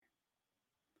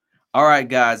All right,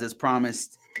 guys, as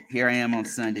promised, here I am on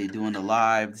Sunday doing the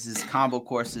live. This is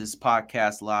Convocourses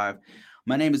podcast live.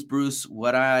 My name is Bruce.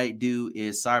 What I do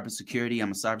is cybersecurity.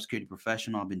 I'm a cybersecurity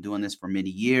professional. I've been doing this for many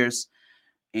years,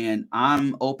 and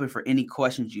I'm open for any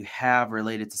questions you have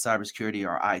related to cybersecurity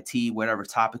or IT, whatever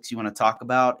topics you want to talk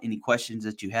about, any questions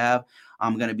that you have.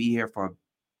 I'm going to be here for,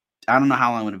 I don't know how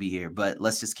long I'm going to be here, but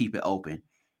let's just keep it open.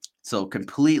 So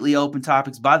completely open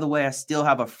topics. By the way, I still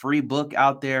have a free book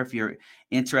out there if you're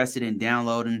interested in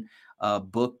downloading a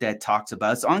book that talks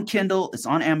about it's on Kindle, it's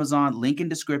on Amazon, link in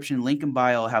description, link in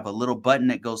bio. I have a little button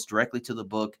that goes directly to the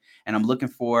book, and I'm looking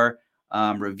for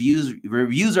reviews.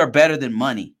 Reviews are better than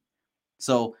money.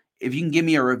 So if you can give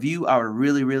me a review, I would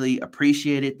really, really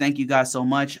appreciate it. Thank you guys so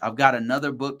much. I've got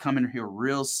another book coming here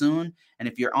real soon. And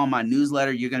if you're on my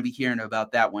newsletter, you're going to be hearing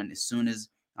about that one as soon as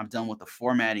I'm done with the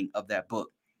formatting of that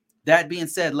book. That being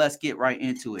said, let's get right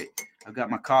into it. I've got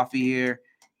my coffee here.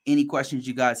 Any questions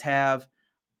you guys have?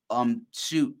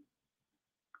 Shoot.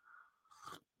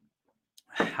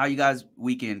 How you guys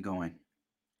weekend going?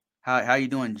 How you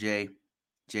doing, Jay?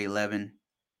 J11.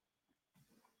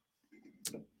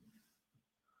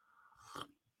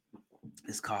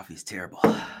 This coffee is terrible.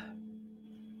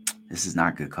 This is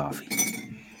not good coffee.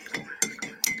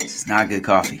 This is not good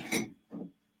coffee.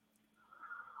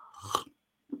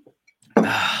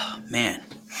 Oh, man.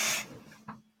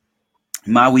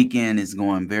 My weekend is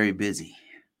going very busy.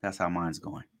 That's how mine's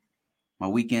going. My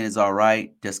weekend is all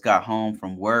right. Just got home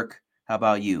from work. How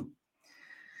about you?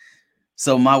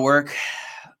 So my work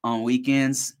on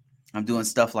weekends, I'm doing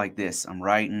stuff like this. I'm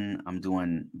writing, I'm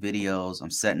doing videos,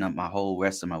 I'm setting up my whole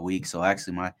rest of my week. So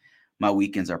actually my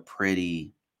weekends are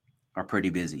pretty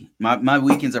busy. My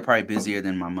weekends are probably busier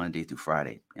than my Monday through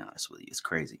Friday, to be honest with you. It's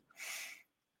crazy.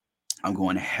 I'm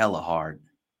going hella hard.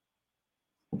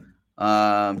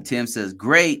 Tim says,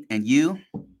 great. And you?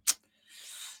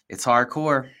 It's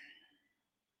hardcore.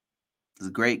 It's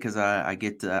great because I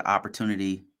get the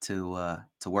opportunity to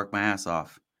work my ass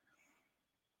off.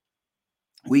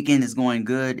 Weekend is going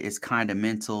good. It's kind of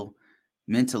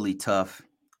mentally tough,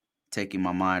 taking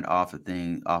my mind off of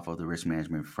the risk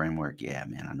management framework. Yeah,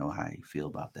 man, I know how you feel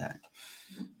about that.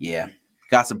 Yeah,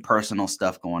 got some personal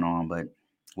stuff going on, but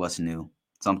what's new?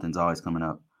 Something's always coming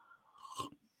up.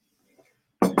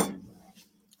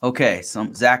 Okay,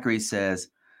 Zachary says,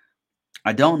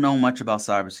 I don't know much about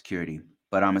cybersecurity,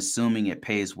 but I'm assuming it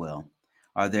pays well.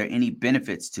 Are there any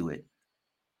benefits to it?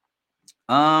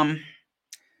 Um,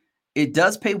 it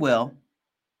does pay well.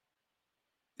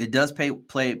 It does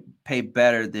pay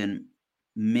better than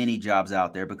many jobs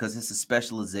out there because it's a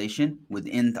specialization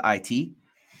within the IT.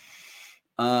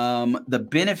 The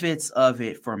benefits of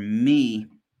it for me,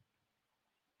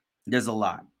 there's a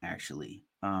lot actually.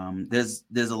 There's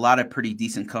a lot of pretty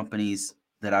decent companies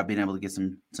that I've been able to get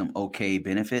some okay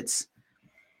benefits.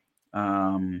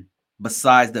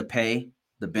 Besides the pay,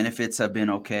 the benefits have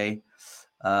been okay.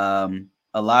 A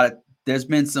lot of there's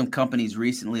been some companies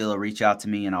recently that'll reach out to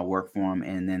me and I'll work for them,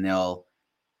 and then they'll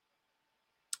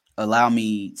allow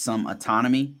me some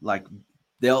autonomy. Like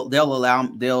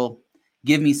they'll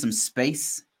give me some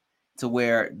space to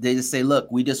where they just say,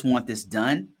 look, we just want this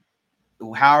done.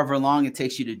 However long it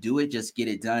takes you to do it, just get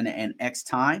it done in X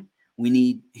time.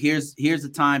 Here's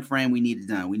the time frame we need it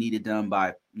done. We need it done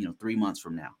by 3 months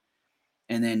from now.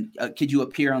 And then could you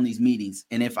appear on these meetings?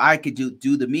 And if I could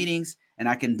do the meetings and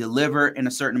I can deliver in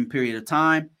a certain period of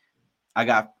time,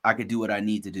 I could do what I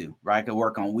need to do, right? I could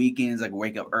work on weekends. I could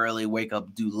wake up early, wake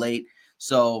up, do late.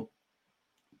 So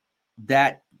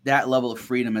that level of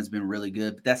freedom has been really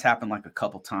good. But that's happened like a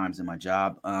couple times in my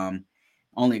job.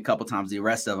 Only a couple times. The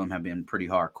rest of them have been pretty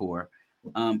hardcore.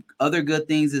 Other good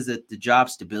things is that the job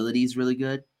stability is really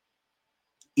good.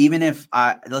 Even if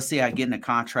let's say I get in a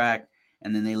contract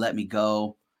and then they let me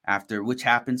go after, which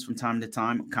happens from time to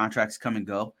time, contracts come and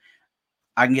go.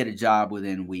 I can get a job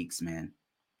within weeks, man.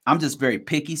 I'm just very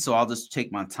picky, so I'll just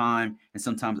take my time, and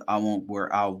sometimes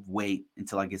I'll wait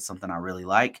until I get something I really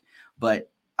like.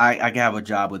 But I can have a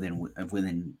job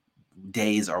within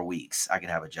days or weeks. I can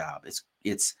have a job.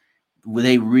 It's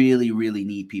they really, really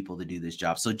need people to do this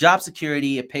job. So job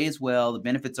security, it pays well. The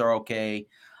benefits are okay.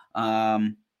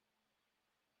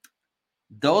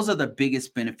 Those are the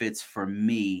biggest benefits for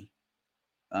me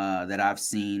that I've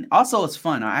seen. Also, it's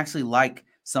fun. I actually like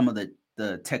some of the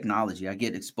technology. I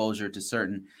get exposure to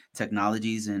certain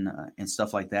technologies and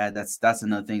stuff like that. That's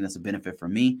another thing that's a benefit for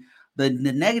me. The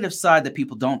negative side that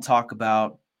people don't talk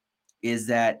about is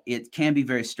that it can be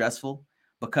very stressful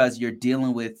because you're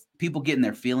dealing with people getting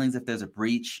their feelings if there's a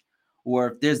breach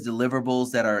or if there's deliverables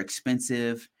that are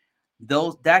expensive.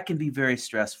 Those that can be very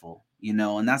stressful.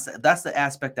 And that's the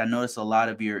aspect I notice a lot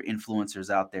of your influencers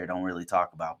out there don't really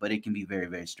talk about, but it can be very,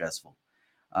 very stressful.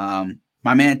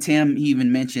 My man Tim, he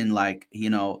even mentioned, like,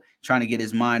 trying to get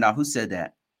his mind off. Who said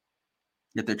that?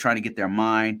 That they're trying to get their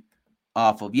mind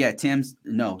off of. Yeah, Tim's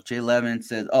no, J11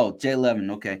 says, oh,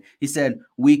 J11, okay. He said,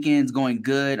 weekends going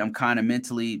good. I'm kind of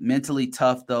mentally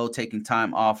tough though, taking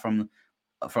time off from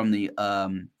the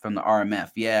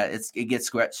RMF. Yeah, it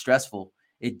gets stressful.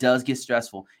 It does get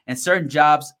stressful. And certain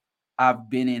jobs I've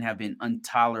been in have been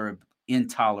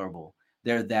intolerable.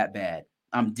 They're that bad.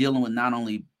 I'm dealing with not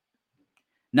only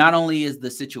is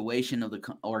the situation of the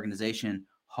organization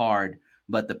hard,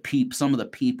 but some of the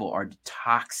people are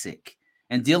toxic.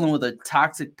 And dealing with a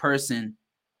toxic person,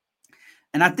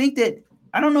 and I think that,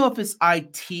 I don't know if it's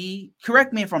IT.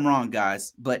 Correct me if I'm wrong,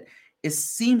 guys, but it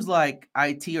seems like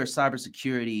IT or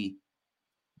cybersecurity,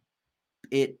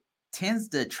 it tends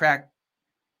to attract,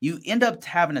 you end up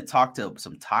having to talk to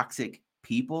some toxic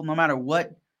people. No matter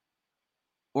what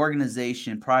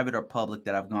organization, private or public,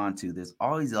 that I've gone to, there's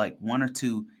always like one or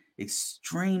two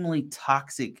extremely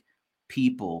toxic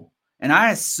people. And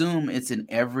I assume it's in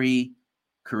every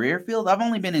career field. I've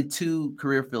only been in two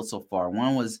career fields so far.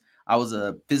 One was, I was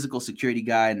a physical security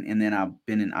guy, and then I've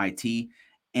been in IT.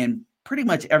 And pretty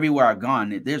much everywhere I've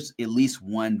gone, there's at least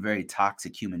one very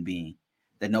toxic human being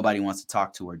that nobody wants to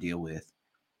talk to or deal with.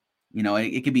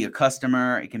 It could be a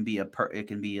customer, it can be it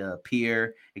can be a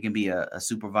peer, it can be a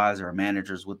supervisor or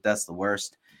managers. That's the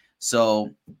worst.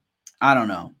 So I don't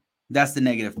know. That's the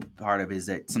negative part of it, is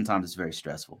that sometimes it's very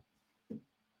stressful.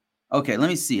 Okay, let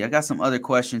me see. I got some other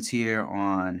questions here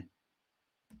on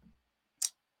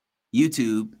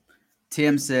YouTube.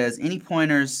 Tim says, any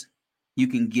pointers you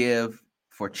can give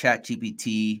for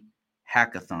ChatGPT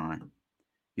hackathon?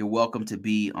 You're welcome to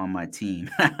be on my team.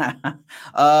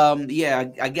 Yeah,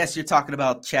 I guess you're talking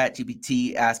about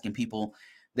ChatGPT asking people.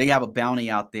 They have a bounty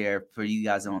out there for you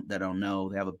guys that don't know.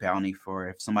 They have a bounty for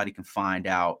if somebody can find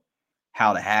out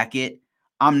how to hack it.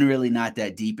 I'm really not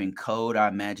that deep in code. I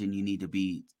imagine you need to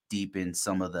be deep in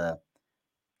some of the,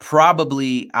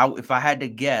 probably, if I had to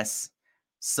guess,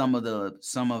 some of the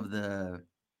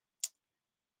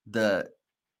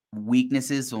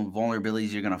weaknesses and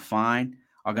vulnerabilities you're going to find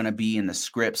are going to be in the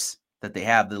scripts that they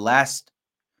have.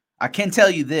 I can tell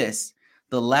you this,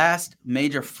 the last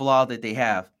major flaw that they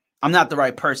have. I'm not the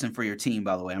right person for your team,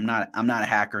 by the way. I'm not a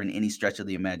hacker in any stretch of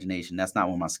the imagination. That's not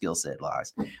where my skill set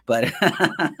lies. But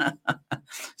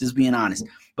just being honest.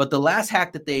 But the last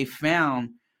hack that they found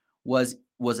was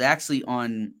actually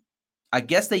on, I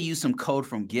guess they used some code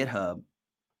from GitHub,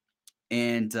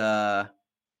 and I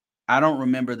don't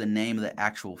remember the name of the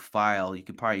actual file. You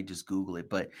could probably just Google it,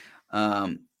 but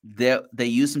they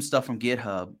used some stuff from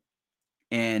GitHub,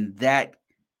 and that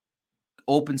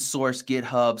open source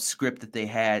GitHub script that they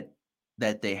had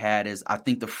is, I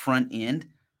think, the front end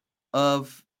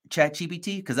of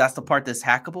ChatGPT, because that's the part that's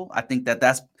hackable. I think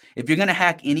that's, if you're going to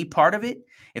hack any part of it,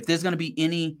 if there's going to be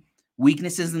any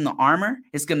weaknesses in the armor,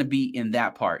 it's going to be in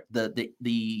that part, the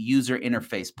user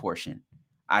interface portion,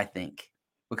 I think,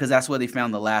 because that's where they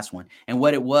found the last one. And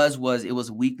what it was it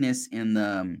was weakness in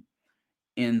the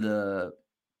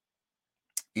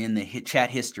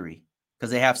chat history,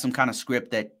 because they have some kind of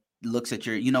script that looks at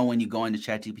your, when you go into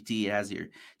ChatGPT, it has your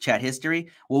chat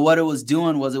history. Well, what it was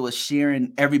doing was it was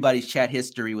sharing everybody's chat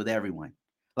history with everyone,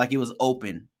 like it was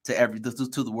open to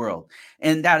the world.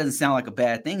 And that doesn't sound like a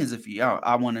bad thing, as if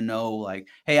I want to know, like,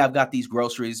 hey, I've got these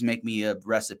groceries, make me a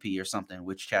recipe or something,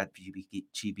 which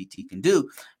ChatGPT can do.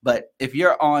 But if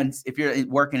you're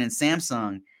working in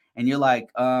Samsung and you're like,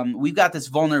 we've got this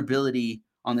vulnerability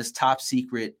on this top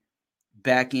secret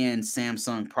back end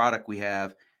Samsung product we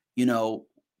have,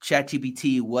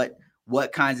 ChatGPT,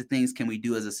 what kinds of things can we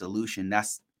do as a solution?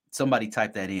 That's, somebody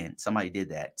typed that in. Somebody did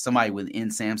that. Somebody within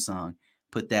Samsung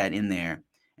put that in there.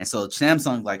 And so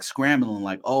Samsung like scrambling,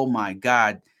 like, oh my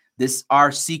God,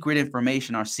 our secret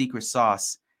information, our secret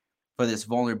sauce for this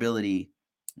vulnerability,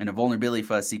 and the vulnerability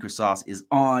for a secret sauce is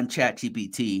on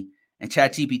ChatGPT. And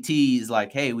ChatGPT is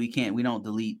like, hey, we don't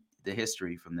delete the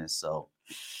history from this. So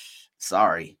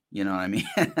sorry, you know what I mean?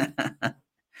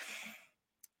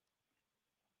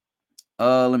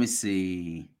 Let me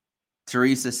see.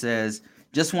 Teresa says,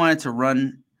 just wanted to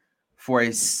run for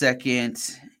a second,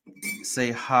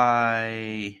 say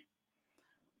hi.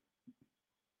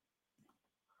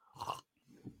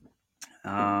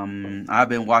 I've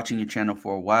been watching your channel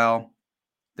for a while.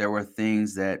 There were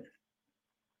things that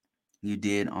you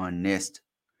did on NIST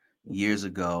years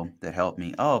ago that helped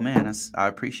me. Oh man, I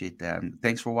appreciate that.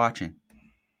 Thanks for watching.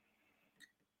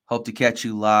 Hope to catch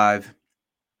you live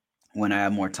when I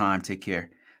have more time. Take care.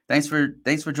 Thanks for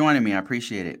joining me. I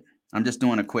appreciate it. I'm just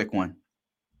doing a quick one.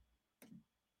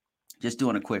 Just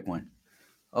doing a quick one.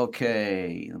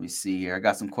 Okay, let me see here. I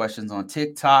got some questions on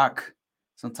TikTok.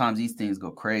 Sometimes these things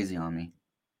go crazy on me.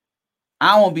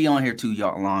 I won't be on here too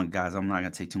long, guys. I'm not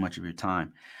going to take too much of your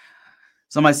time.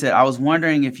 Somebody said, I was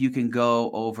wondering if you can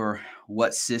go over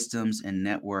what systems and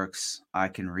networks I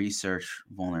can research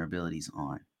vulnerabilities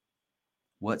on.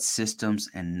 What systems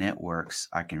and networks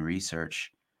I can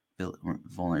research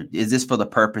vulnerabilities. Is this for the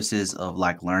purposes of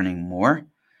like learning more?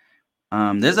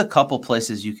 There's a couple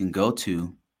places you can go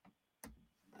to.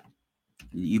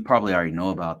 You probably already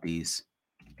know about these.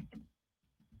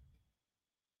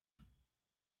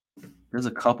 There's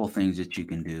a couple things that you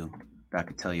can do that I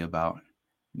could tell you about.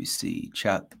 Let me see.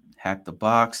 Hack the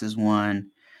Box is one.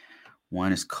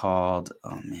 One is called,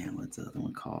 oh man, what's the other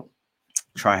one called?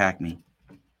 Try Hack Me.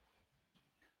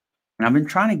 And I've been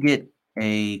trying to get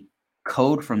a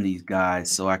code from these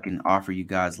guys so I can offer you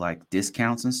guys like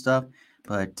discounts and stuff,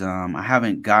 but I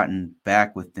haven't gotten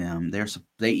back with them.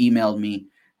 They emailed me,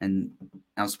 and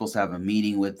I'm supposed to have a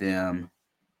meeting with them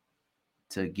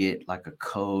to get like a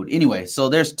code. Anyway, so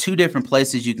there's two different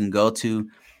places you can go to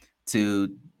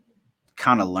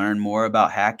kind of learn more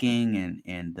about hacking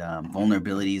and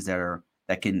vulnerabilities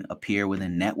that can appear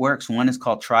within networks. One is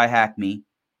called Try Hack Me,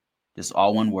 just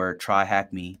all one word, Try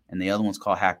Hack Me, and the other one's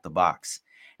called Hack the Box.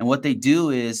 And what they do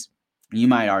is, you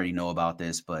might already know about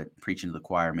this, but preaching to the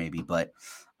choir maybe, but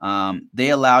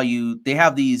they allow you. They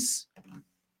have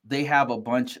a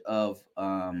bunch of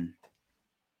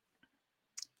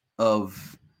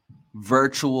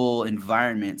virtual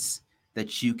environments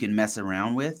that you can mess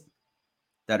around with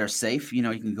that are safe. You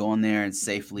can go in there and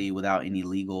safely, without any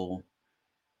legal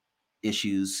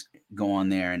issues, go on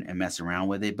there and mess around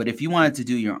with it. But if you wanted to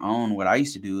do your own, what I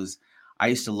used to do is I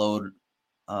used to load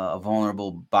a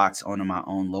vulnerable box onto my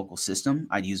own local system.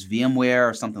 I'd use VMware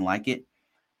or something like it.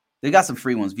 They got some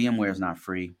free ones. VMware is not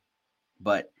free,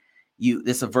 but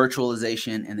it's a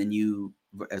virtualization, and then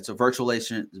it's a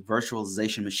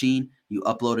virtualization machine. You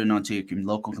upload it onto your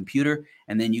local computer,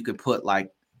 and then you could put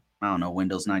like, I don't know,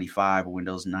 Windows 95 or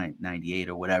Windows 98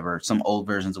 or whatever, some old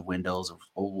versions of Windows or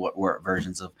old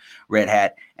versions of Red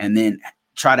Hat, and then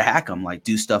try to hack them, like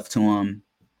do stuff to them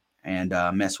and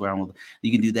mess around with them.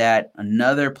 You can do that.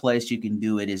 Another place you can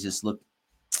do it is just look.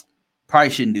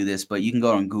 Probably shouldn't do this, but you can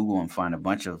go on Google and find a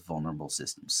bunch of vulnerable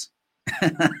systems.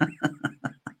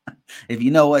 If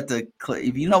you know what to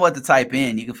type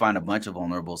in, you can find a bunch of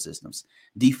vulnerable systems.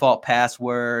 Default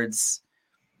passwords,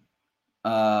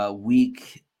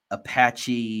 weak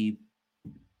Apache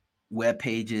web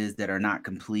pages that are not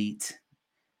complete.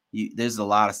 There's a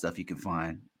lot of stuff you can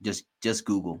find. Just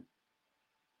Google.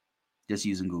 Just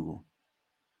using Google.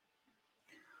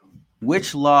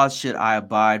 Which laws should I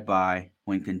abide by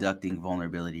when conducting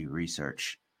vulnerability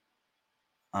research?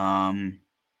 Do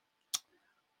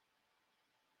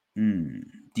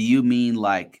you mean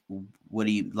like, what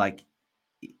do you like,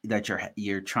 that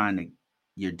you're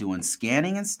doing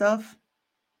scanning and stuff?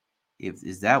 If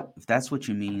that's what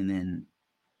you mean, then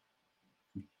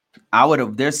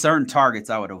there's certain targets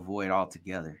I would avoid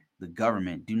altogether. The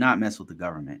government, do not mess with the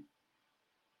government.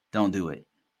 Don't do it.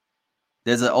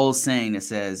 There's an old saying that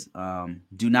says,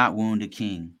 do not wound a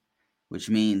king, which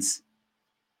means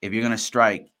if you're gonna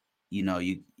strike, you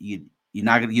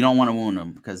don't want to wound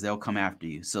them because they'll come after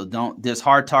you. So there's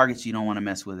hard targets you don't want to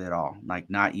mess with at all. Like,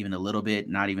 not even a little bit,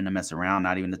 not even to mess around,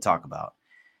 not even to talk about.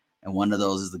 And one of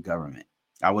those is the government.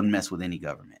 I wouldn't mess with any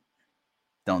government.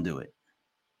 Don't do it.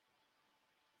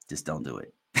 Just don't do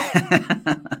it.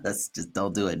 Just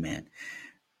don't do it, man.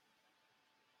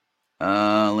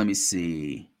 Let me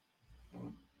see.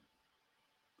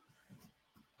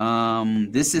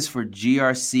 This is for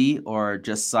GRC or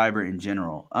just cyber in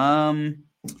general.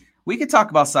 We could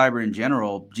talk about cyber in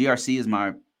general.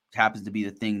 GRC happens to be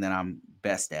the thing that I'm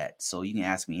best at. So you can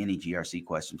ask me any GRC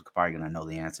questions. I'm probably gonna know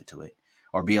the answer to it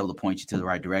or be able to point you to the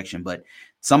right direction. But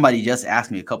somebody just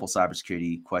asked me a couple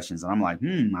cybersecurity questions, and I'm like,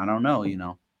 I don't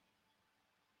know,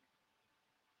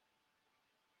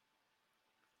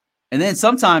 And then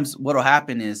sometimes what'll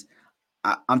happen is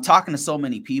I'm talking to so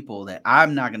many people that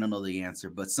I'm not going to know the answer,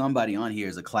 but somebody on here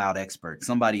is a cloud expert.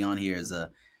 Somebody on here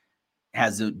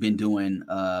has been doing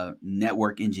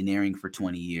network engineering for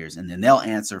 20 years, and then they'll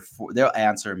answer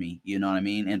me. You know what I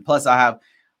mean? And plus, I've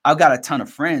got a ton of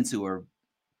friends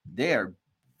they're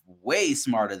way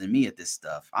smarter than me at this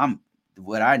stuff.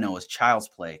 What I know is child's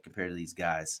play compared to these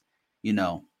guys.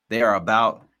 They are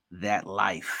about that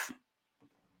life.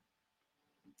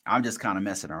 I'm just kind of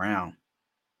messing around.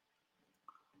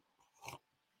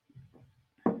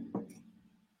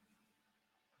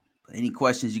 Any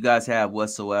questions you guys have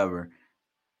whatsoever,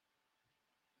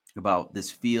 about this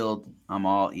field, I'm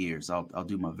all ears. I'll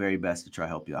do my very best to try to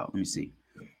help you out. Let me see.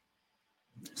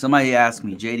 Somebody asked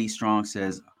me, JD Strong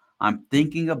says, I'm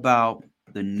thinking about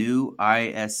the new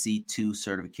ISC2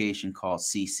 certification called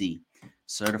CC,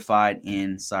 Certified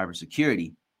in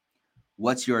Cybersecurity.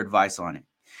 What's your advice on it?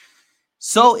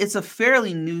 So it's a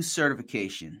fairly new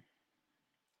certification.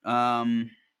 I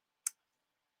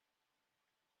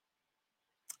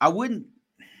wouldn't.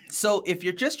 So if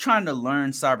you're just trying to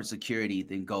learn cybersecurity,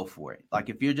 then go for it. Like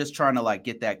if you're just trying to like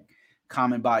get that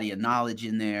common body of knowledge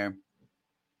in there,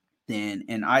 then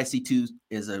and ISC2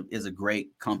 is a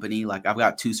great company. Like I've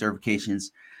got 2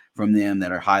 certifications from them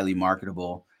that are highly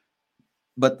marketable.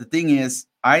 But the thing is,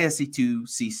 ISC2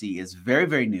 CC is very,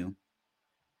 very new.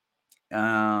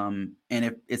 And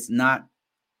if it's not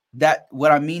that,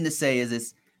 what I mean to say is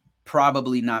it's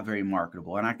probably not very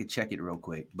marketable, and I could check it real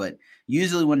quick. But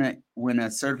usually when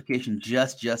a certification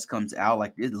just comes out,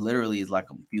 like it literally is like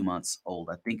a few months old.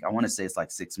 I want to say it's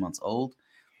like 6 months old.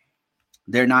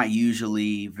 They're not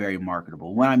usually very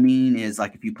marketable. What I mean is,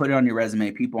 like, if you put it on your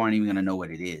resume, people aren't even going to know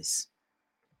what it is.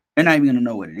 They're not even going to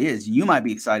know what it is. You might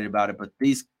be excited about it, but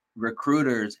these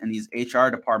recruiters and these HR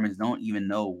departments don't even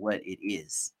know what it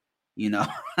is, you know?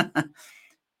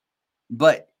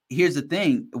 But here's the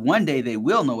thing. One day they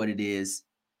will know what it is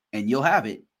and you'll have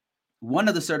it. One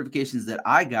of the certifications that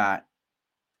I got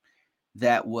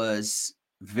that was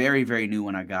very, very new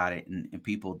when I got it, and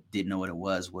people didn't know what it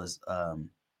was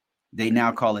they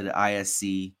now call it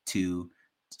ISC to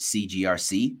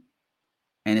CGRC,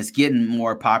 and it's getting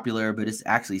more popular, but it's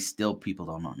actually still people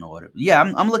don't know what it. Yeah,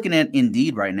 I'm looking at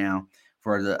Indeed right now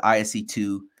for the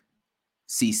ISC2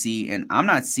 CC, and I'm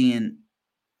not seeing.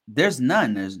 There's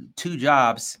none. There's 2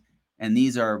 jobs, and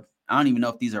these are. I don't even know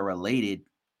if these are related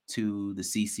to the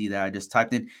CC that I just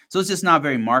typed in. So it's just not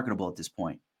very marketable at this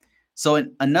point. So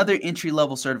another entry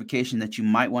level certification that you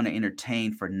might want to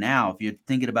entertain for now, if you're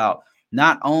thinking about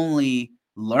not only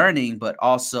learning but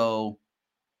also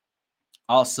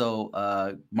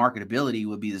marketability,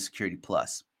 would be the Security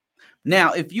Plus.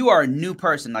 Now, if you are a new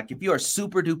person, like if you are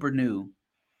super duper new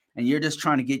and you're just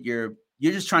trying to get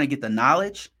the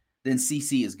knowledge, then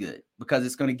CC is good because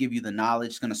it's going to give you the knowledge.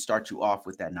 It's going to start you off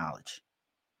with that knowledge.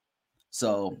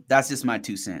 So that's just my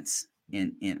 2 cents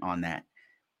in on that.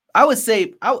 I would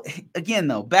say, again,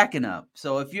 though, backing up.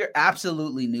 So if you're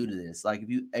absolutely new to this, like if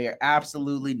you are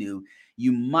absolutely new,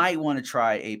 you might want to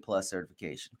try A+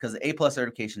 certification because the A+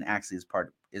 certification actually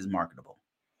is marketable.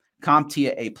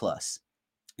 CompTIA A+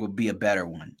 would be a better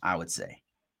one, I would say.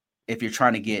 If you're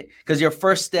trying to get, because your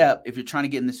first step, if you're trying to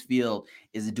get in this field,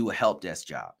 is to do a help desk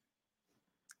job.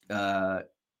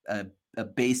 A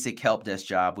basic help desk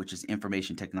job, which is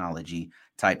information technology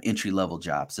type entry level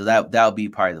job. So that would be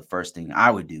probably the first thing I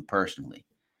would do personally.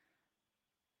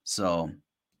 So,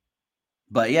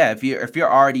 but yeah, if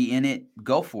you're already in it,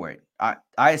 go for it.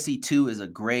 ISC2 is a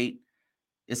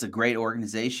great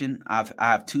organization. I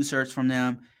have 2 certs from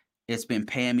them. It's been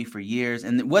paying me for years,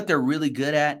 and what they're really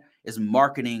good at is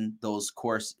marketing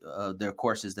their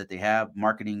courses that they have,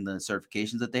 marketing the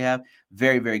certifications that they have.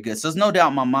 Very, very good. So there's no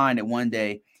doubt in my mind that one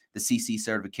day the CC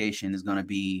certification is going to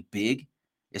be big.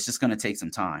 It's just going to take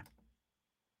some time.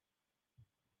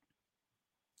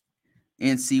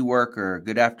 NC Worker,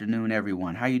 good afternoon,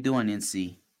 everyone. How you doing,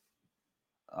 NC?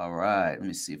 All right, let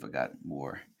me see if I got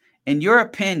more. In your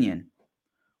opinion,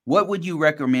 what would you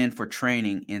recommend for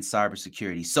training in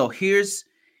cybersecurity? So here's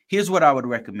what I would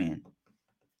recommend.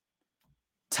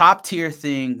 Top tier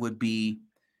thing would be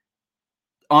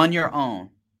on your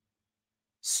own.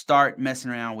 Start messing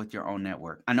around with your own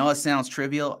network. I know it sounds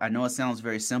trivial. I know it sounds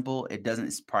very simple.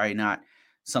 It's probably not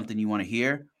something you want to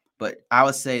hear, but I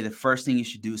would say the first thing you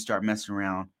should do is start messing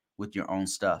around with your own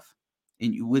stuff.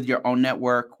 With your own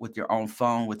network, with your own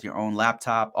phone, with your own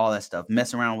laptop, all that stuff.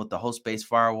 Mess around with the host-based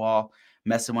firewall,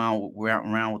 mess around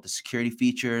with the security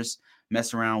features,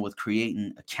 mess around with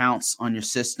creating accounts on your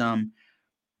system.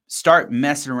 Start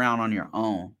messing around on your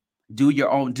own. Do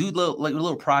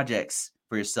little projects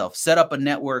for yourself. Set up a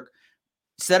network,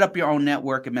 set up your own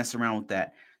network and mess around with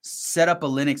that. Set up a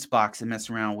Linux box and mess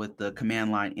around with the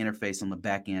command line interface on the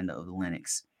back end of the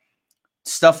Linux.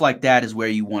 Stuff like that is where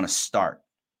you want to start.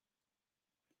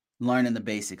 Learning the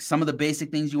basics. Some of the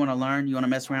basic things you want to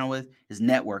mess around with is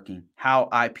networking, how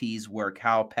IPs work,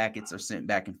 how packets are sent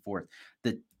back and forth,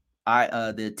 the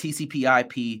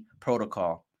TCP/IP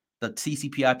protocol, the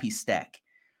TCP/IP stack,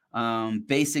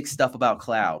 basic stuff about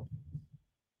cloud.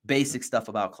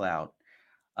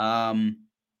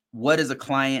 What is a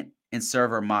client and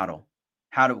server model?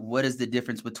 What is the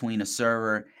difference between a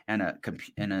server and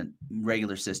a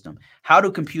regular system? How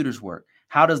do computers work?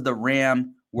 How does the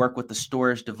RAM work with the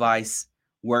storage device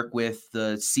work with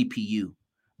the CPU,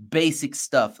 basic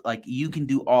stuff. Like you can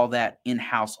do all that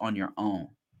in-house on your own.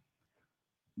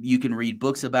 You can read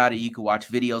books about it. You can watch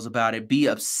videos about it. Be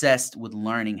obsessed with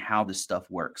learning how this stuff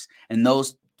works. And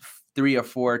those 3 or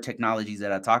 4 technologies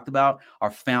that I talked about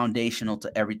are foundational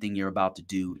to everything you're about to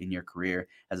do in your career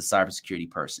as a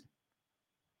cybersecurity person.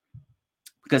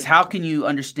 Because how can you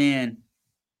understand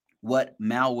what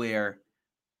malware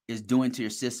is doing to your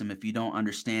system if you don't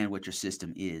understand what your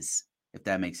system is, if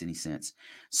that makes any sense?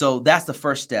 So that's the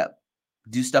first step.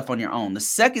 Do stuff on your own. The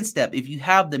second step, if you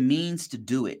have the means to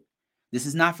do it, this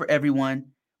is not for everyone,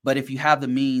 but if you have the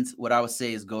means, what I would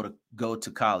say is go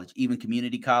to college, even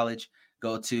community college.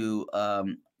 Go to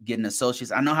get an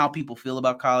associate's. I know how people feel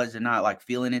about college. They're not like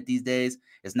feeling it these days.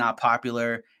 It's not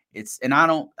popular. And I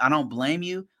don't blame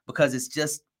you, because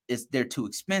they're too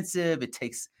expensive. It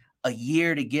takes a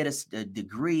year to get a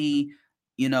degree,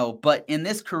 but in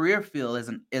this career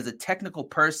field, as a technical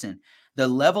person, the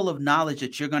level of knowledge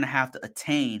that you're going to have to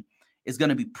attain is going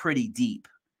to be pretty deep.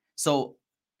 So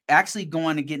actually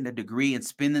going and getting a degree and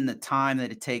spending the time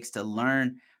that it takes to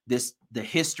learn the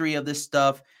history of this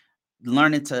stuff,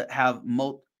 learning to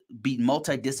be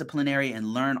multidisciplinary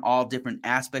and learn all different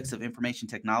aspects of information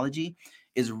technology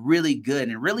is really good.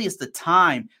 And really, it's the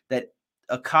time that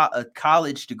a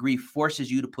college degree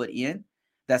forces you to put in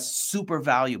that's super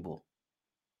valuable.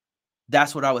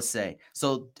 That's what I would say.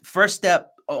 So first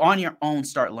step, on your own,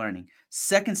 start learning.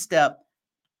 Second step,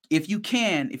 if you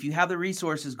have the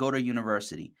resources, go to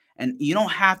university. And you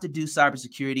don't have to do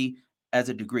cybersecurity as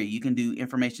a degree. You can do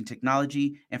information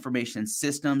technology, information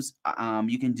systems.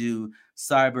 You can do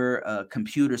cyber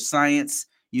computer science.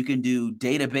 You can do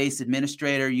database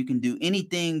administrator. You can do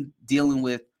anything dealing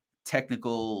with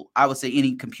technical. I would say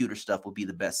any computer stuff will be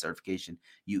the best certification.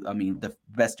 The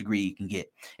best degree you can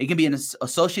get. It can be an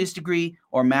associate's degree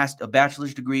or a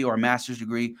bachelor's degree or a master's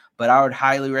degree, but I would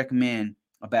highly recommend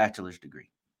a bachelor's degree.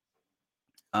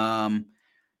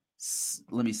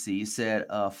 Let me see. You said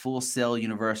Full Sail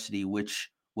University,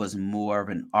 which was more of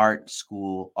an art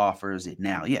school, offers it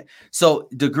now. Yeah. So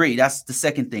degree, that's the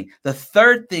second thing. The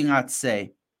third thing I'd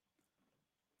say,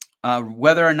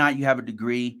 whether or not you have a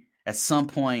degree, at some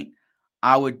point,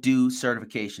 I would do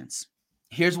certifications.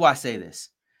 Here's why I say this.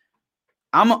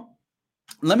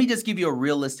 Let me just give you a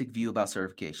realistic view about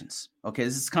certifications. Okay,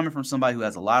 this is coming from somebody who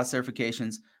has a lot of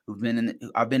certifications.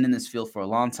 I've been in this field for a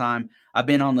long time. I've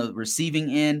been on the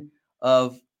receiving end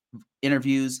of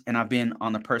interviews, and I've been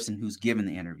on the person who's given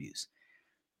the interviews.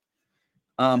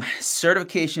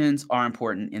 Certifications are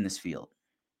important in this field,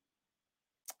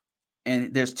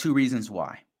 and there's 2 reasons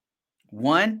why.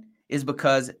 One is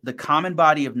because the common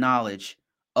body of knowledge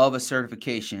of a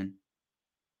certification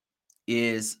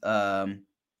is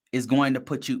going to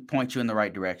point you in the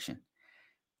right direction.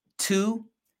 2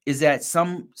 is that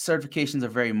some certifications are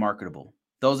very marketable.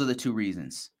 Those are the 2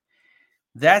 reasons.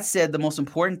 That said, the most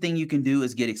important thing you can do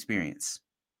is get experience.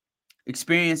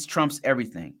 Experience trumps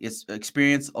everything. It's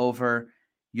experience over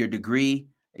your degree,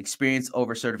 experience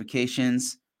over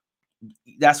certifications.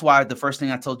 That's why the first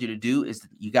thing I told you to do is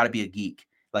you got to be a geek.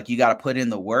 Like, you got to put in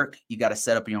the work. You got to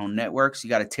set up your own networks. You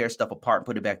got to tear stuff apart and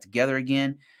put it back together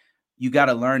again. You got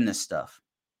to learn this stuff.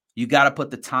 You got to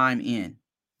put the time in.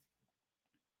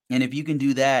 And if you can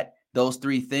do that, those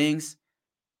 3 things,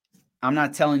 I'm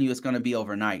not telling you it's going to be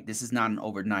overnight. This is not an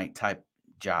overnight type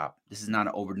job. This is not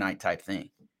an overnight type thing.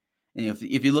 And if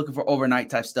you're looking for overnight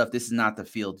type stuff, this is not the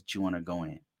field that you want to go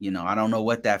in. I don't know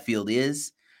what that field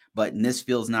is, but in this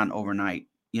field is not an overnight.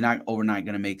 You're not overnight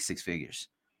going to make 6 figures.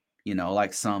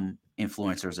 Like some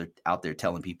influencers are out there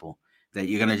telling people that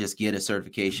you're going to just get a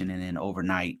certification and then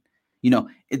overnight.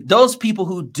 Those people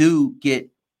who do get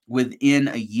within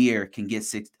a year can get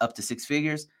up to 6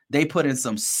 figures. They put in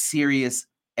some serious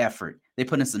effort. They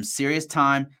put in some serious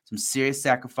time, some serious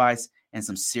sacrifice, and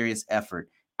some serious effort.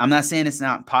 I'm not saying it's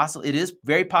not possible. It is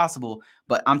very possible,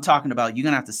 but I'm talking about you're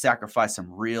going to have to sacrifice some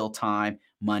real time,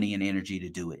 money, and energy to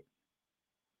do it.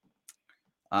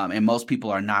 And most people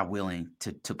are not willing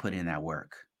to put in that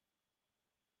work.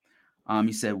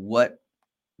 You said, what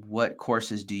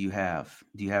courses do you have?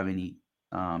 Do you have any?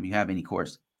 You have any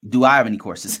course? Do I have any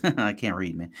courses? I can't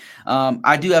read, man.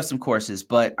 I do have some courses,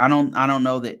 but I don't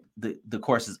know that the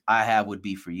courses I have would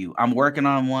be for you. I'm working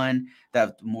on one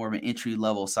that's more of an entry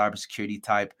level cybersecurity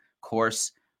type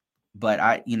course, but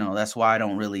that's why I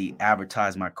don't really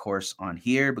advertise my course on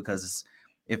here, because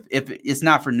if it's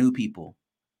not for new people.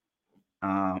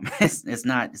 It's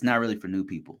not really for new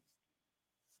people.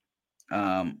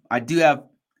 I do have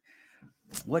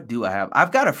What do I have?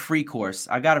 I've got a free course.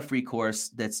 I got a free course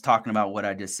that's talking about what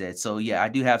I just said. So yeah, I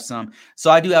do have some.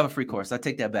 So I do have a free course. I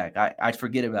take that back. I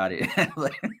forget about it.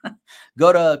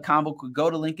 Go to go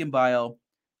to link in bio.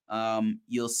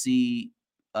 You'll see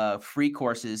free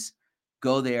courses.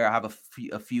 Go there. I have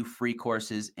a few free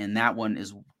courses, and that one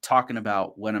is talking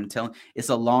about what I'm telling. It's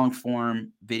a long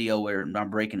form video where I'm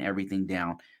breaking everything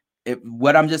down.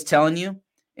 What I'm just telling you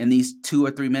in these 2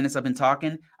 or 3 minutes I've been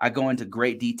talking, I go into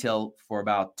great detail for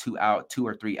about 2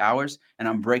 or 3 hours, and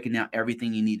I'm breaking down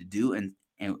everything you need to do and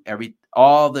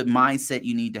all the mindset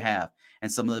you need to have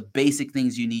and some of the basic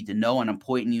things you need to know. And I'm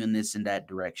pointing you in this and that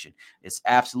direction. It's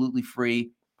absolutely free.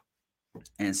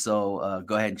 And so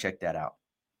go ahead and check that out.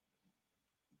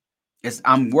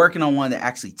 I'm working on one that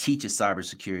actually teaches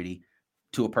cybersecurity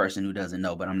to a person who doesn't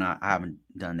know, but I haven't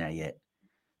done that yet.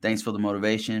 Thanks for the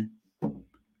motivation.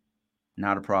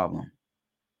 Not a problem.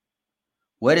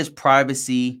 What is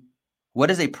privacy? What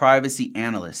is a privacy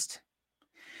analyst?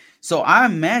 So I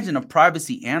imagine a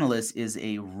privacy analyst is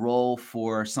a role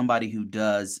for somebody who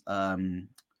does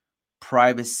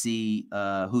privacy,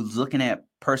 who's looking at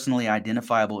personally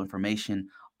identifiable information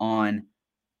on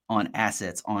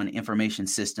assets, on information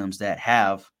systems that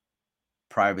have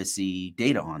privacy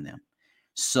data on them.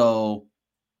 So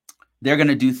they're going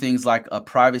to do things like a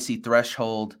privacy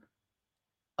threshold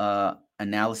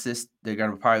analysis. They're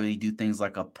going to probably do things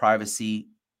like a privacy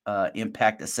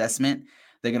impact assessment.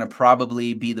 They're going to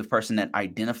probably be the person that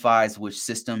identifies which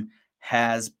system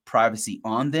has privacy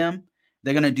on them.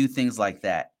 They're going to do things like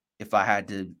that. If I had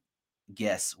to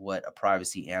guess what a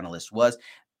privacy analyst was,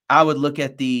 I would look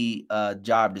at the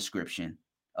job description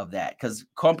of that, because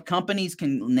companies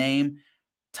can name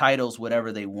titles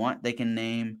whatever they want. They can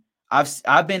name.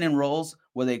 I've been in roles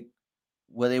where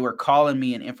they were calling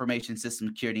me an information system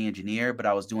security engineer, but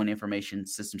I was doing information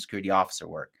system security officer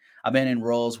work. I've been in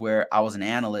roles where I was an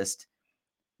analyst.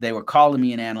 They were calling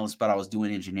me an analyst, but I was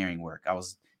doing engineering work. I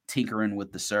was tinkering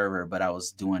with the server, but I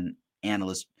was doing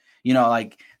analyst.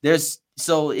 Like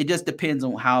so it just depends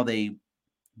on how they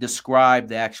describe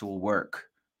the actual work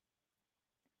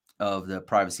of the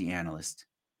privacy analyst.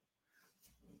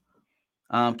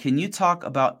 Can you talk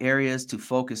about areas to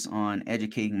focus on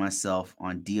educating myself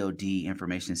on DoD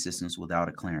information systems without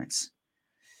a clearance?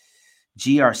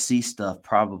 GRC stuff,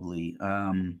 probably.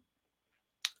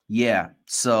 Yeah.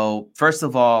 So first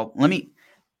of all,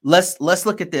 let's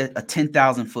look at a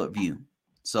 10,000-foot view.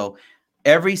 So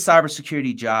every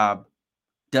cybersecurity job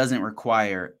doesn't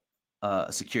require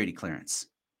a security clearance.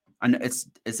 I know it's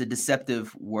a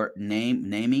deceptive word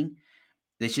naming.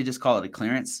 They should just call it a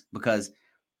clearance, because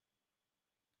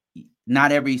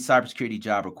not every cybersecurity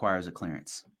job requires a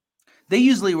clearance. They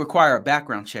usually require a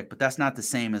background check, but that's not the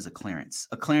same as a clearance.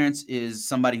 A clearance is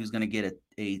somebody who's going to get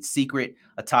a secret,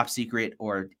 a top secret,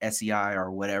 or SEI or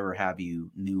whatever have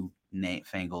you, new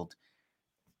fangled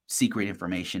secret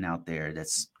information out there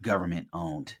that's government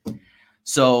owned.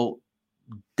 So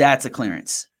that's a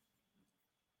clearance.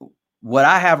 What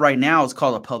I have right now is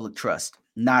called a public trust,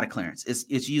 not a clearance.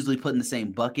 It's usually put in the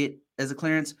same bucket as a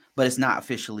clearance, but it's not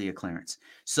officially a clearance.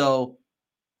 So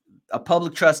a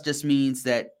public trust just means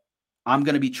that I'm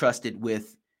going to be trusted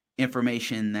with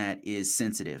information that is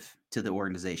sensitive to the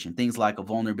organization. Things like a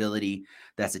vulnerability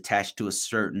that's attached to a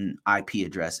certain IP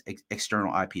address,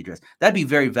 external IP address. That'd be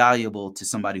very valuable to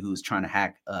somebody who's trying to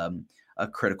hack a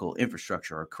critical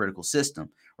infrastructure or a critical system,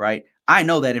 right? I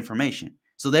know that information.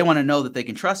 So they want to know that they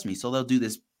can trust me. So they'll do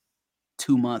this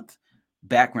 2-month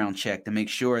background check to make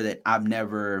sure that I've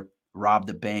never robbed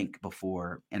a bank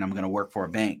before and I'm going to work for a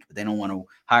bank. They don't want to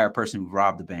hire a person who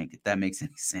robbed the bank, if that makes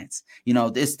any sense.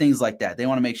 It's things like that. They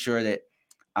want to make sure that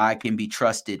I can be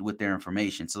trusted with their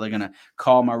information. So they're going to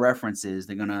call my references.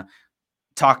 They're going to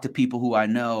talk to people who I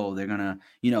know. They're going to,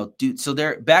 do, so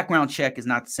their background check is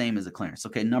not the same as a clearance.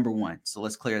 Okay. Number one. So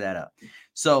let's clear that up.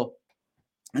 So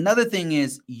another thing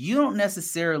is, you don't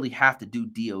necessarily have to do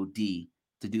DoD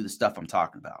to do the stuff I'm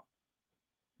talking about.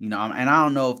 And I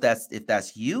don't know if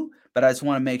that's you, but I just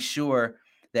want to make sure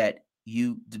that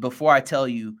before I tell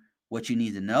you what you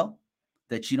need to know,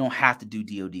 that you don't have to do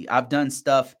DoD. I've done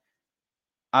stuff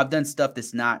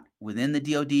that's not within the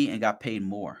DoD and got paid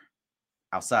more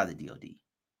outside the DoD.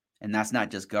 And that's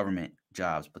not just government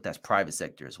jobs, but that's private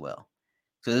sector as well.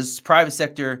 So there's private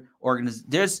sector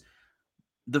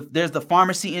there's the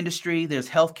pharmacy industry, there's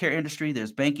healthcare industry,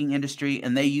 there's banking industry,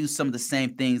 and they use some of the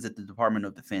same things that the Department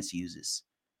of Defense uses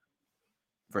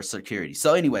for security.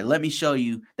 So anyway, let me show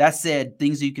you. That said,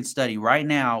 things you can study right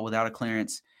now without a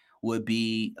clearance would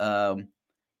be, I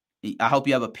hope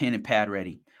you have a pen and pad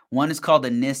ready. One is called the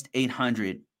NIST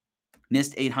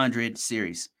 800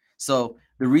 series. So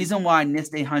The reason why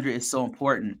NIST 800 is so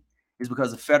important is because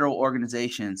the federal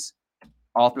organizations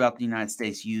all throughout the United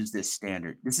States use this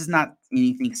standard. This is not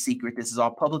anything secret. This is all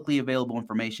publicly available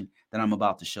information that I'm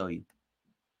about to show you.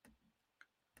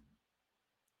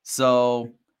 So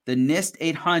the NIST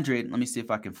 800, let me see if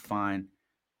I can find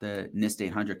the NIST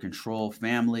 800 control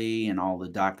family and all the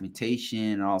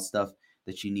documentation and all stuff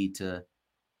that you need to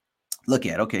look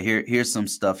at. Okay, here's some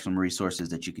stuff, some resources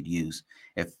that you could use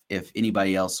if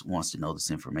anybody else wants to know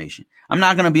this information. I'm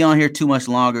not going to be on here too much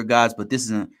longer, guys, but this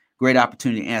is a great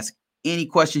opportunity to ask any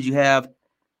questions you have,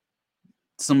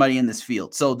 somebody in this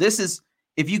field. So this is,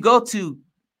 if you go to,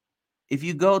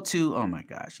 oh my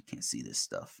gosh, you can't see this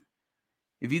stuff.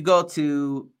 If you go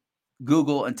to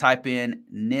Google and type in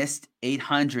NIST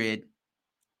 800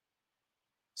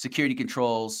 security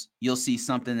controls, you'll see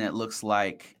something that looks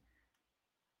like,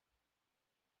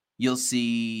 you'll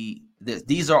see that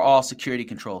these are all security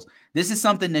controls. This is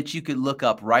something that you could look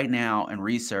up right now and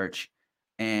research.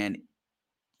 And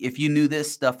if you knew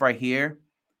this stuff right here,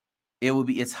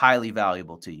 it's highly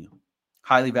valuable to you,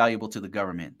 highly valuable to the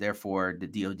government. Therefore, the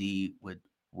DoD would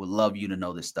love you to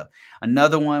know this stuff.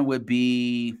 Another one would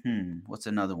be, what's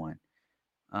another one?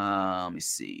 Let me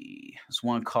see. There's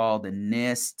one called the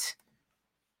NIST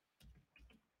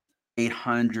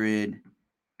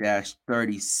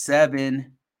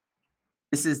 800-37.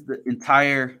 This is the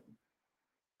entire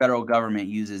federal government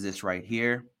uses this right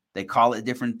here. They call it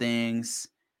different things.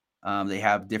 They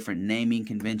have different naming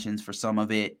conventions for some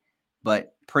of it,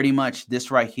 but pretty much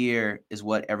this right here is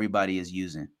what everybody is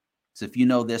using. So if you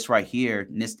know this right here,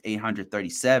 NIST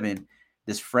 837,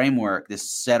 this framework,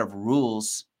 this set of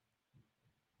rules,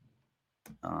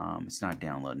 it's not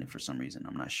downloading it for some reason.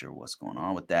 I'm not sure what's going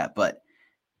on with that, but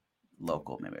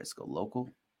local, maybe let's go local.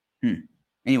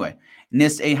 Anyway,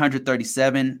 NIST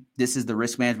 837, this is the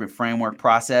risk management framework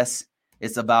process.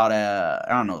 It's about a,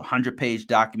 100-page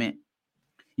document.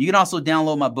 You can also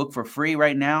download my book for free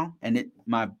right now. And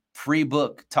my free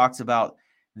book talks about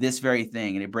this very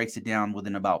thing, and it breaks it down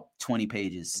within about 20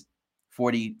 pages,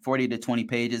 40 to 20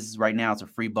 pages. Right now, it's a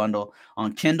free bundle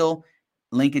on Kindle,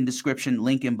 link in description,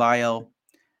 link in bio.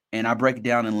 And I break it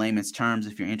down in layman's terms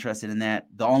if you're interested in that.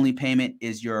 The only payment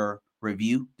is your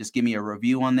review. Just give me a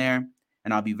review on there,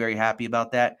 and I'll be very happy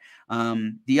about that.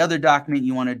 The other document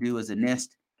you want to do is a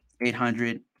NIST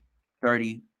 800-3053.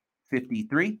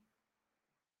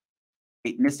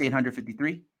 NIST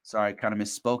 853. Sorry, I kind of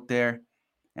misspoke there.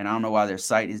 And I don't know why their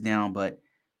site is down, but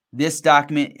this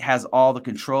document has all the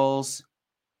controls,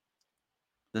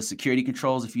 the security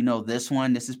controls. If you know this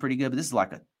one, this is pretty good, but this is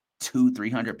like a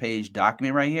 200-300 page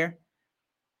document right here.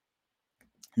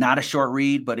 Not a short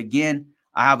read, but again,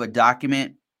 I have a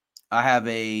document. I have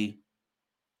a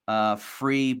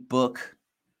free book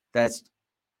that's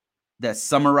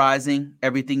summarizing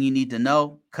everything you need to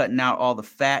know, cutting out all the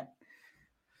fat,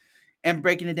 and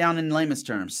breaking it down in layman's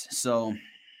terms. So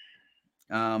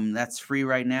that's free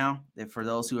right now. For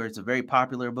those who it's a very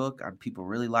popular book. People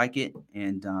really like it,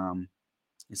 and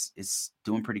it's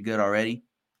doing pretty good already.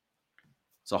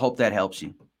 So I hope that helps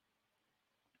you.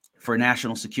 For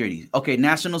national security. Okay,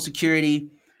 national security.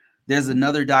 There's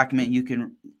another document you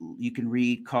can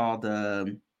read called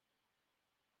the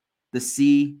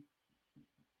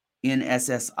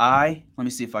CNSSI. Let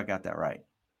me see if I got that right.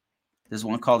 There's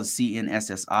one called the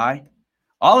CNSSI.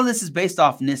 All of this is based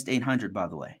off NIST 800, by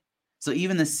the way. So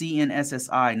even the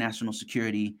CNSSI, National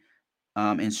Security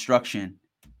Instruction,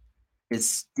 is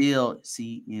still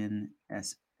CNSSI.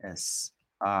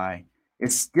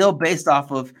 It's still based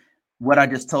off of what I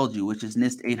just told you, which is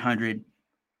NIST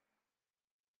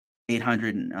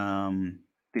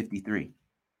 853.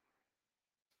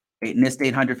 NIST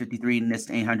 853,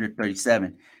 NIST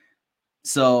 837.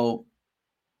 So,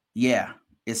 yeah,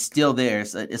 it's still there.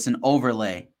 It's an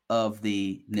overlay of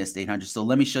the NIST 800. So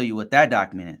let me show you what that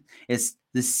document is.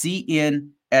 It's the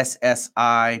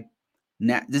CNSSI.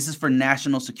 This is for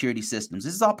national security systems.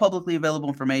 This is all publicly available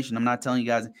information. I'm not telling you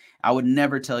guys. I would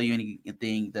never tell you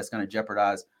anything that's going to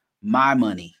jeopardize my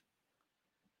money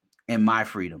and my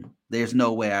freedom. There's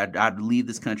no way I'd leave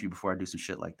this country before I do some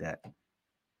shit like that.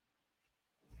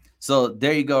 So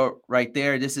there you go, right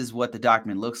there. This is what the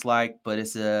document looks like, but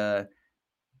it's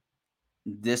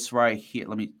this right here.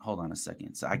 Let me hold on a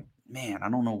second. So I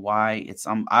don't know why it's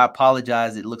I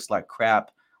apologize. It looks like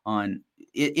crap on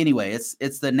it. Anyway,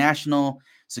 it's the national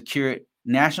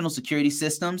security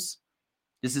systems.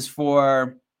 This is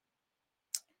for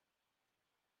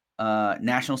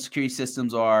national security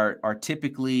systems are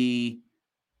typically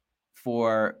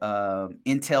for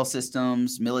intel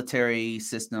systems, military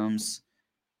systems,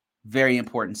 very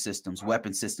important systems,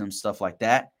 weapon systems, stuff like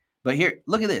that. But here,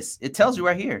 look at this. It tells you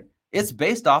right here. It's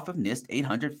based off of NIST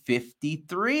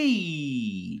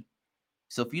 853.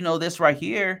 So if you know this right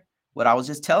here, what I was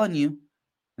just telling you,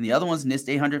 and the other one's NIST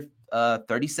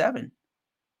 837.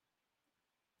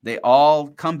 They all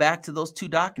come back to those two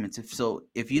documents.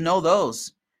 If you know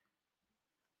those,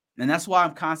 and that's why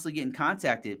I'm constantly getting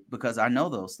contacted, because I know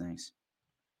those things.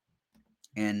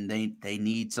 And they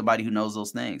need somebody who knows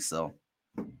those things. So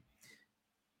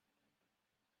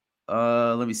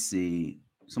let me see.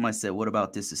 Somebody said, what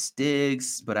about this is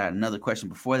Stiggs? But I had another question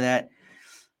before that.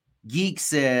 Geek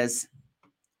says,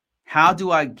 how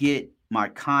do I get my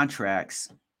contracts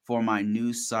for my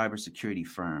new cybersecurity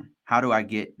firm? How do I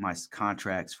get my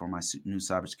contracts for my new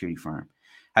cybersecurity firm?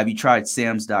 Have you tried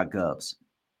SAM.gov?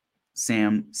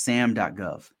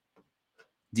 SAM.gov.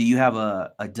 Do you have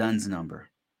a DUNS number?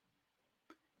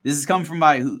 This is coming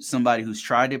from somebody who's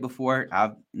tried it before.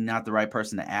 I'm not the right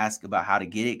person to ask about how to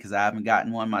get it because I haven't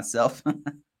gotten one myself.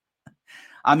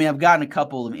 I mean, I've gotten a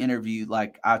couple of interviews,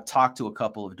 like I've talked to a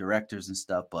couple of directors and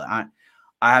stuff, but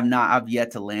I've yet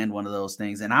to land one of those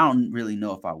things. And I don't really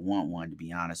know if I want one, to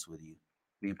be honest with you,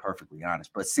 being perfectly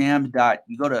honest. But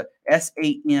you go to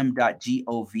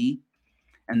sam.gov,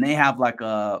 and they have like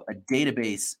a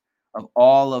database of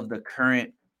all of the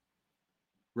current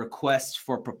requests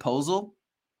for proposal,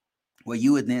 where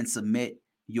you would then submit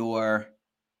your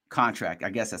contract. I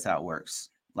guess that's how it works.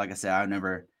 Like I said,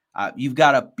 you've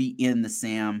got to be in the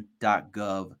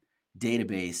sam.gov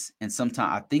database. And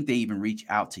sometimes I think they even reach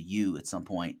out to you at some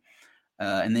point,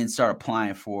 and then start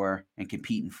applying for and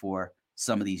competing for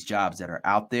some of these jobs that are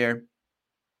out there.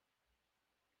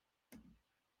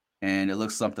 And it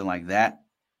looks something like that.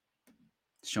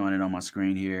 Showing it on my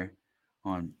screen here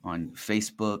on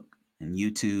Facebook and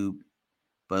YouTube.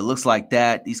 But it looks like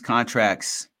that. These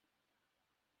contracts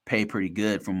pay pretty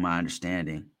good from my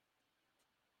understanding.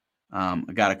 I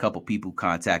got a couple people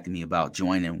contacting me about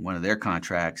joining one of their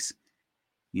contracts.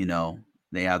 You know,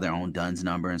 they have their own DUNS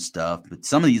number and stuff, but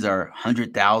some of these are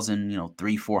 $100,000,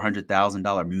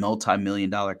 $300,000-$400,000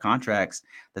 multi-million-dollar contracts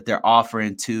that they're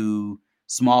offering to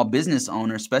small business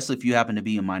owners, especially if you happen to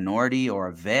be a minority or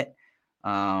a vet.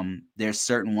 There's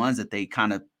certain ones that they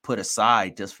kind of put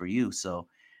aside just for you. So,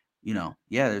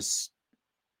 there's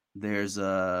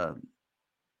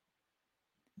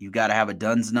you got to have a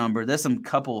DUNS number. There's some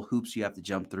couple hoops you have to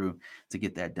jump through to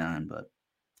get that done, but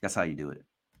that's how you do it.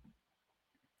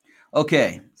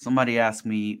 Okay, somebody asked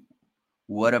me,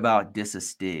 what about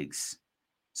Stiggs?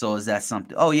 So is that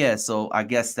something? Oh yeah, so I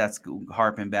guess that's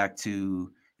going back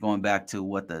to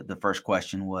what the first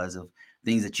question was, of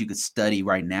things that you could study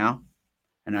right now.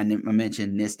 And I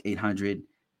mentioned NIST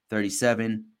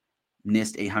 837,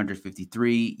 NIST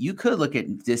 853. You could look at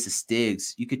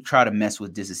Stiggs. You could try to mess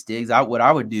with Stiggs. What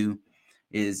I would do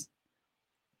is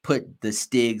put the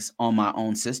Stiggs on my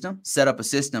own system, set up a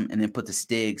system, and then put the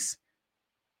Stiggs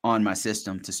on my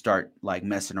system to start like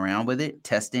messing around with it,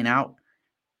 testing out,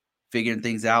 figuring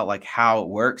things out, like how it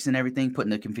works and everything,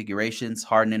 putting the configurations,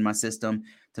 hardening my system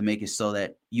to make it so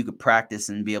that you could practice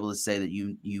and be able to say that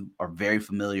you are very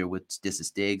familiar with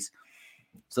Stiggs.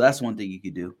 So that's one thing you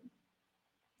could do.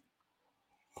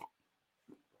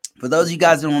 For those of you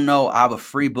guys that don't know, I have a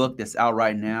free book that's out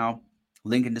right now.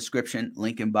 Link in description,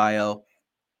 link in bio.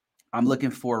 I'm looking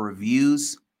for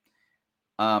reviews.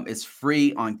 It's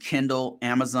free on Kindle,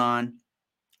 Amazon,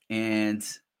 and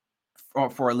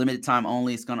for a limited time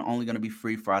only. It's only going to be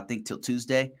free for, I think, till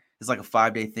Tuesday. It's like a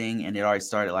 5-day thing, and it already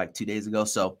started like 2 days ago.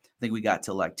 So I think we got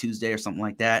till like Tuesday or something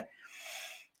like that.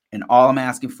 And all I'm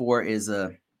asking for is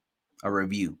a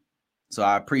review. So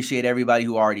I appreciate everybody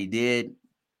who already did.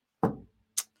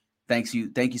 Thank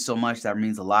you so much. That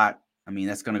means a lot. I mean,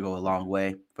 that's going to go a long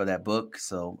way for that book.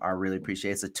 So I really appreciate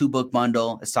it. It's a 2-book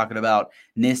bundle. It's talking about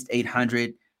NIST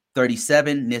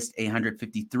 837, NIST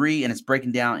 853, and it's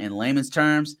breaking down in layman's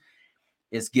terms.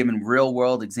 It's giving real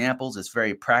world examples. It's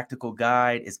very practical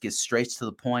guide. It gets straight to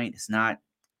the point. It's not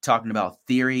talking about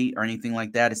theory or anything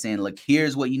like that. It's saying, look,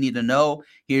 here's what you need to know.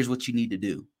 Here's what you need to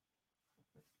do.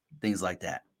 Things like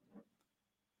that.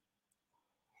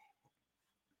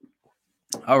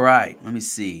 All right. Let me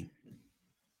see.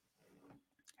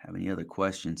 Have any other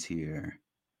questions here?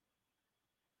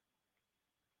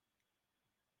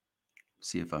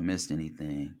 See if I missed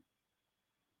anything.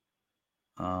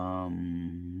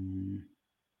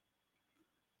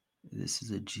 This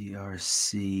is a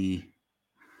GRC.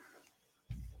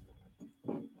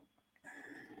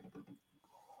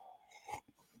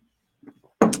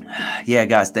 Yeah,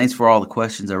 guys, thanks for all the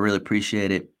questions. I really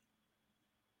appreciate it.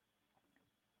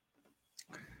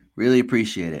 Really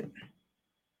appreciate it.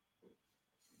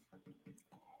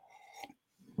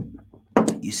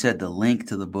 You said the link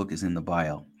to the book is in the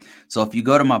bio. So if you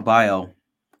go to my bio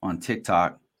on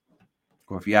TikTok,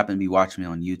 or if you happen to be watching me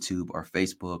on YouTube or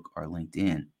Facebook or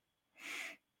LinkedIn,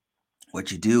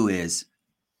 what you do is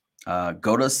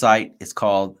go to a site. It's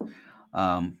called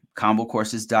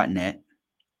Convocourses.net.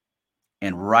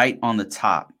 And right on the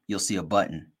top, you'll see a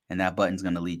button. And that button's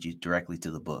going to lead you directly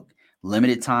to the book.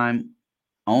 Limited time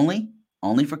only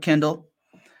for Kindle.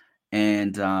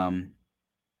 And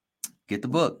get the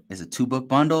book. It's a 2-book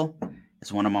bundle.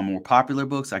 It's one of my more popular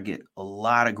books. I get a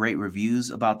lot of great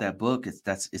reviews about that book.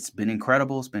 It's been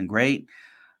incredible. It's been great.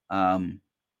 But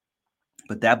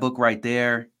that book right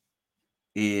there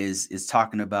is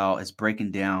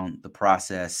breaking down the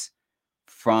process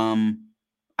from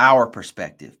our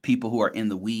perspective, people who are in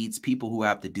the weeds, people who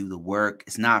have to do the work.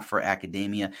 It's not for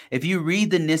academia. If you read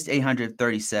the NIST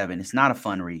 837, it's not a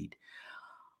fun read.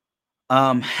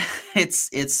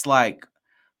 It's like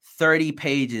 30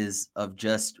 pages of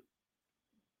just,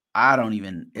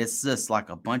 it's just like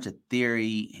a bunch of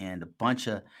theory and a bunch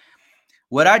of,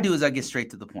 what I do is I get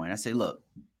straight to the point. I say, look,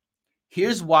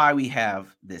 here's why we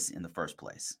have this in the first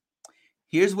place.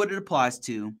 Here's what it applies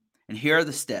to, and here are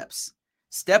the steps.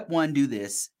 Step 1, do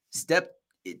this. Step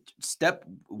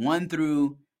 1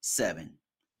 through 7.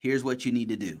 Here's what you need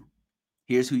to do.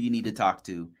 Here's who you need to talk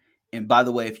to. And by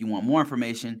the way, if you want more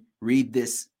information, read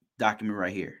this document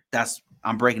right here.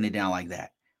 I'm breaking it down like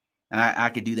that. And I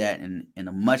could do that in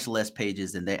a much less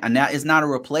pages than that. And now it's not a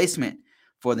replacement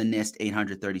for the NIST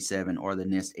 837 or the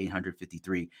NIST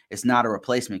 853. It's not a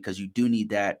replacement, because you do need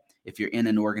that if you're in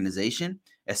an organization.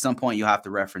 At some point, you'll have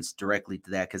to reference directly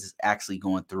to that, because it's actually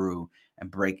going through and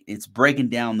breaking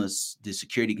down the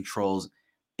security controls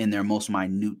in their most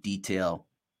minute detail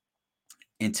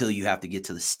until you have to get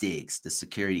to the STIGs, the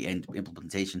security and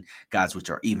implementation guides, which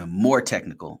are even more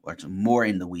technical, or more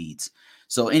in the weeds.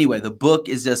 So anyway, the book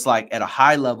is just like at a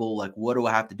high level, like, what do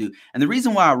I have to do? And the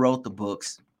reason why I wrote the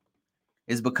books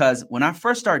is because when I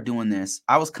first started doing this,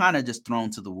 I was kind of just thrown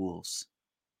to the wolves.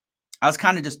 I was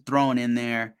kind of just thrown in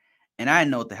there, and I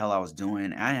didn't know what the hell I was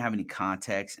doing. I didn't have any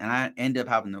context, and I ended up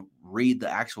having to read the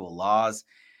actual laws.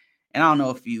 And I don't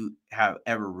know if you have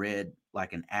ever read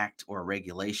like an act or a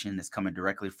regulation that's coming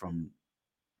directly from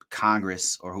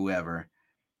Congress or whoever,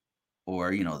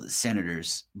 or, the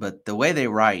senators, but the way they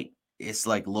write, it's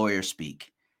like lawyer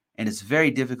speak, and it's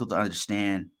very difficult to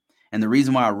understand. And the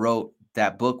reason why I wrote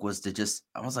that book was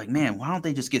I was like, man, why don't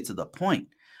they just get to the point?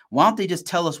 Why don't they just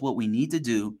tell us what we need to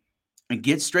do and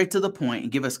get straight to the point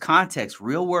and give us context,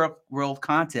 real world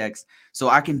context, so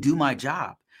I can do my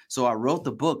job? So I wrote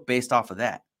the book based off of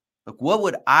that. Like, what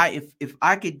would if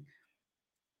I could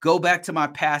go back to my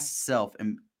past self,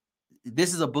 and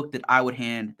this is a book that I would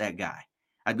hand that guy.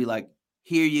 I'd be like,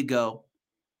 here you go.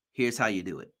 Here's how you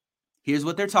do it. Here's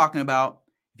what they're talking about.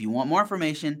 If you want more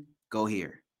information, go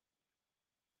here.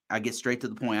 I get straight to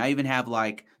the point. I even have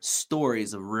like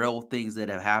stories of real things that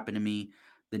have happened to me.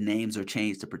 The names are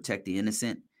changed to protect the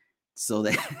innocent, so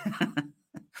that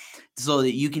so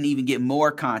that you can even get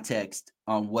more context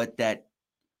on what that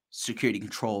security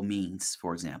control means,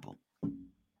 for example.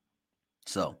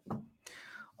 So,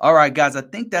 all right, guys, I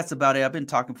think that's about it. I've been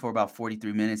talking for about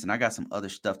 43 minutes, and I got some other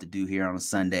stuff to do here on a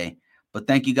Sunday. But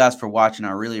thank you guys for watching.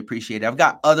 I really appreciate it. I've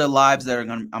got other lives that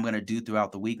I'm going to do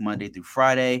throughout the week, Monday through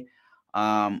Friday.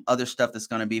 Other stuff that's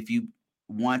going to be, if you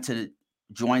want to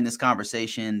join this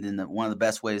conversation, then one of the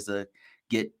best ways to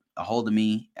get a hold of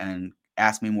me and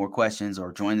ask me more questions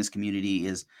or join this community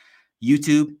is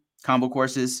YouTube,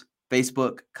 Convocourses,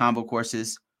 Facebook,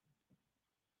 Convocourses,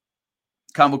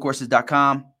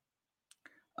 Convocourses.com.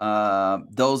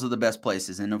 Those are the best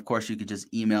places. And of course, you could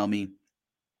just email me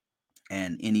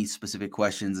and any specific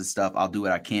questions and stuff. I'll do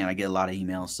what I can. I get a lot of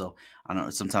emails, so I don't know.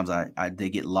 Sometimes they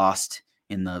get lost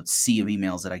in the sea of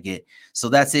emails that I get. So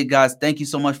that's it, guys. Thank you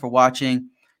so much for watching.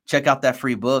 Check out that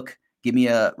free book. Give me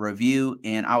a review,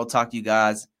 and I will talk to you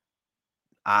guys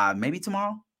maybe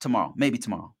tomorrow. Maybe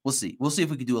tomorrow. We'll see. We'll see if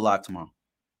we can do a live tomorrow.